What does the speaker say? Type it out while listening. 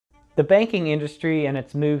the banking industry and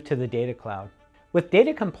its move to the data cloud. With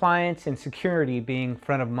data compliance and security being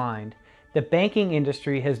front of mind, the banking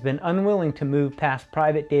industry has been unwilling to move past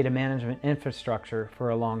private data management infrastructure for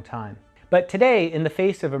a long time. But today, in the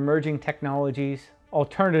face of emerging technologies,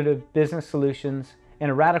 alternative business solutions, and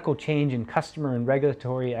a radical change in customer and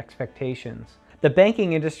regulatory expectations, the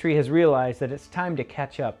banking industry has realized that it's time to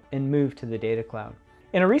catch up and move to the data cloud.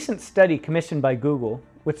 In a recent study commissioned by Google,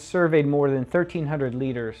 which surveyed more than 1,300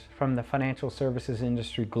 leaders from the financial services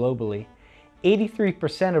industry globally,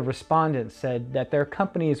 83% of respondents said that their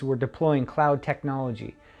companies were deploying cloud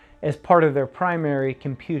technology as part of their primary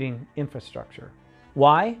computing infrastructure.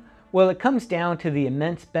 Why? Well, it comes down to the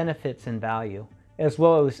immense benefits and value, as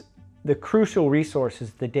well as the crucial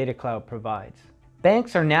resources the data cloud provides.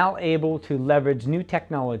 Banks are now able to leverage new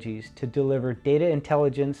technologies to deliver data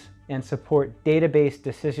intelligence and support database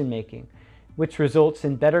decision-making, which results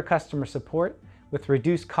in better customer support with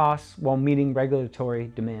reduced costs while meeting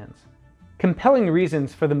regulatory demands. Compelling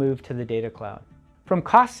reasons for the move to the data cloud. From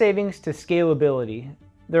cost savings to scalability,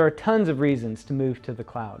 there are tons of reasons to move to the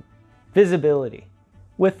cloud. Visibility.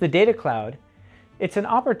 With the data cloud, it's an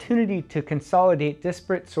opportunity to consolidate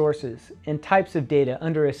disparate sources and types of data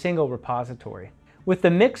under a single repository. With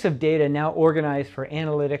the mix of data now organized for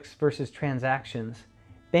analytics versus transactions,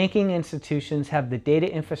 banking institutions have the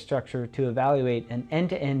data infrastructure to evaluate an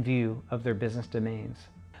end-to-end view of their business domains.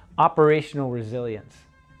 Operational resilience.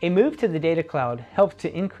 A move to the data cloud helps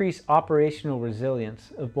to increase operational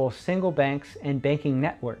resilience of both single banks and banking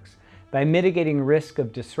networks by mitigating risk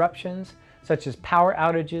of disruptions such as power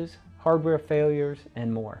outages, hardware failures,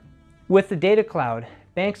 and more. With the data cloud,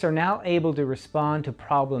 banks are now able to respond to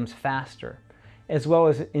problems faster, as well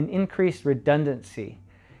as an increased redundancy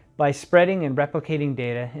by spreading and replicating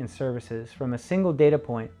data and services from a single data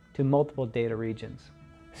point to multiple data regions.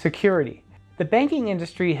 Security. The banking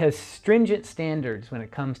industry has stringent standards when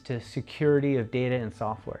it comes to security of data and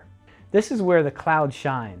software. This is where the cloud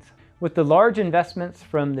shines. With the large investments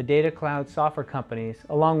from the data cloud software companies,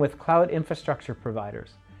 along with cloud infrastructure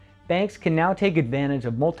providers, banks can now take advantage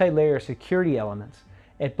of multi-layer security elements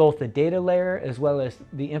at both the data layer as well as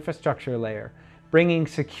the infrastructure layer, bringing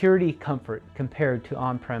security comfort compared to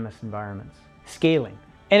on-premise environments. Scaling.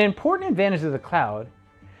 An important advantage of the cloud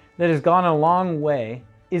that has gone a long way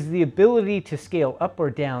is the ability to scale up or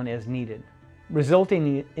down as needed,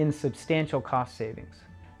 resulting in substantial cost savings.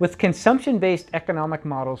 With consumption-based economic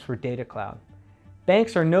models for data cloud,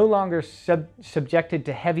 banks are no longer subjected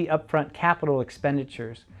to heavy upfront capital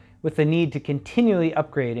expenditures with the need to continually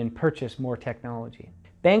upgrade and purchase more technology.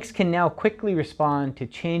 Banks can now quickly respond to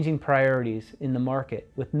changing priorities in the market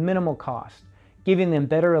with minimal cost, giving them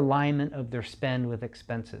better alignment of their spend with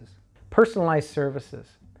expenses. Personalized services.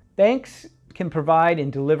 Banks can provide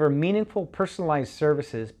and deliver meaningful personalized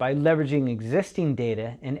services by leveraging existing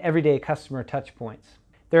data and everyday customer touchpoints.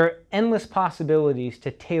 There are endless possibilities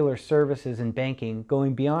to tailor services in banking,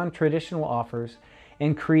 going beyond traditional offers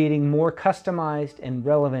and creating more customized and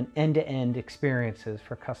relevant end-to-end experiences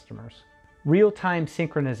for customers. Real-time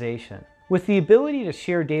synchronization. With the ability to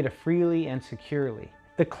share data freely and securely,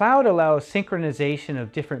 the cloud allows synchronization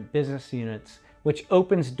of different business units, which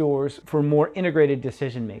opens doors for more integrated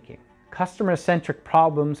decision-making. Customer-centric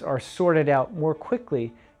problems are sorted out more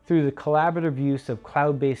quickly through the collaborative use of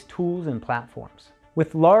cloud-based tools and platforms.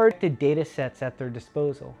 With large data sets at their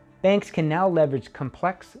disposal, banks can now leverage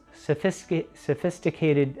complex,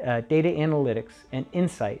 sophisticated data analytics and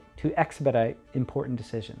insight to expedite important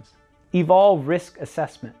decisions. Evolve risk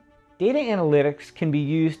assessment. Data analytics can be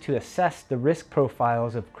used to assess the risk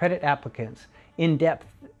profiles of credit applicants in depth,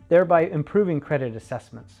 thereby improving credit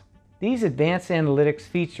assessments. These advanced analytics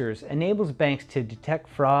features enables banks to detect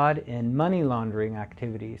fraud and money laundering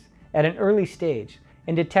activities at an early stage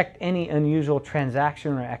and detect any unusual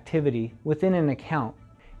transaction or activity within an account.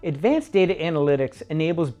 Advanced data analytics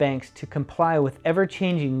enables banks to comply with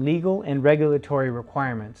ever-changing legal and regulatory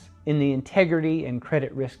requirements in the integrity and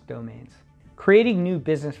credit risk domains, creating new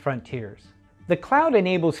business frontiers. The cloud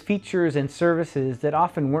enables features and services that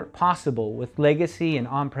often weren't possible with legacy and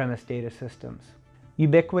on-premise data systems.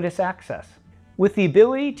 Ubiquitous access. With the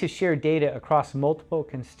ability to share data across multiple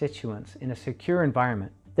constituents in a secure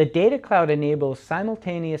environment, the data cloud enables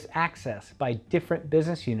simultaneous access by different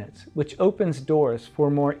business units, which opens doors for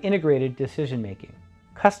more integrated decision-making.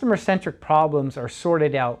 Customer-centric problems are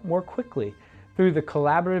sorted out more quickly through the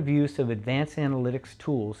collaborative use of advanced analytics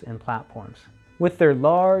tools and platforms. With their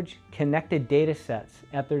large, connected data sets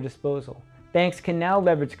at their disposal, banks can now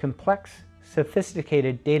leverage complex,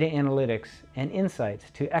 sophisticated data analytics and insights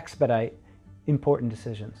to expedite important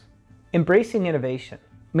decisions. Embracing innovation.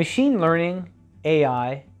 Machine learning,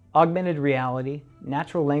 AI, augmented reality,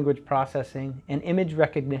 natural language processing, and image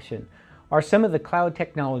recognition are some of the cloud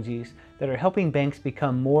technologies that are helping banks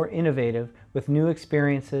become more innovative with new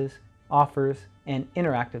experiences, offers, and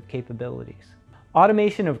interactive capabilities.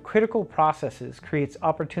 Automation of critical processes creates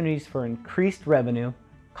opportunities for increased revenue,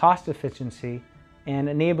 cost efficiency, and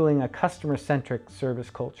enabling a customer-centric service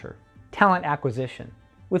culture. Talent acquisition.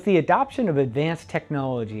 With the adoption of advanced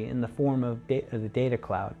technology in the form of the data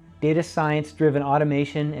cloud, data science-driven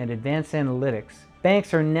automation, and advanced analytics,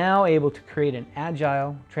 banks are now able to create an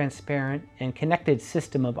agile, transparent, and connected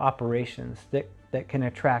system of operations that can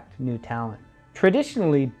attract new talent.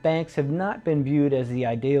 Traditionally, banks have not been viewed as the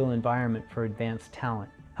ideal environment for advanced talent.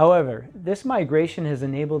 However, this migration has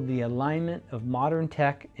enabled the alignment of modern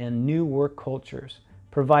tech and new work cultures,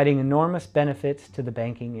 providing enormous benefits to the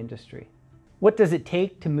banking industry. What does it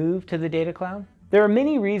take to move to the data cloud? There are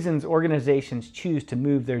many reasons organizations choose to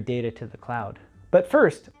move their data to the cloud. But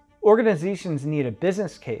first, organizations need a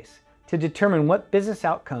business case to determine what business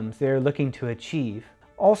outcomes they are looking to achieve.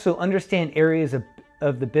 Also, understand areas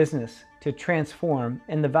of the business to transform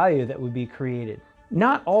and the value that would be created.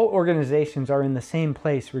 Not all organizations are in the same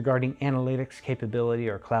place regarding analytics capability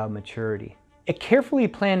or cloud maturity. A carefully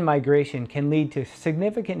planned migration can lead to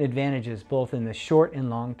significant advantages both in the short and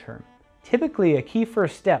long term. Typically, a key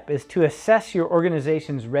first step is to assess your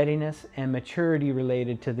organization's readiness and maturity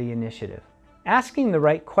related to the initiative. Asking the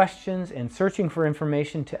right questions and searching for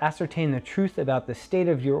information to ascertain the truth about the state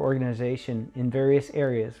of your organization in various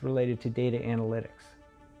areas related to data analytics.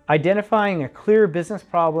 Identifying a clear business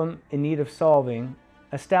problem in need of solving,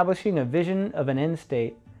 establishing a vision of an end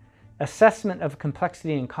state, assessment of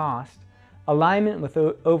complexity and cost, alignment with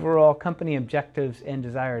overall company objectives and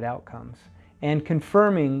desired outcomes, and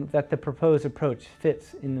confirming that the proposed approach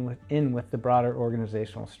fits in with the broader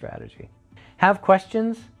organizational strategy. Have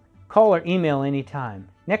questions? Call or email anytime.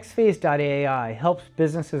 NextPhase.ai helps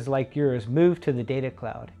businesses like yours move to the data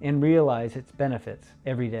cloud and realize its benefits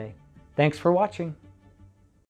every day. Thanks for watching.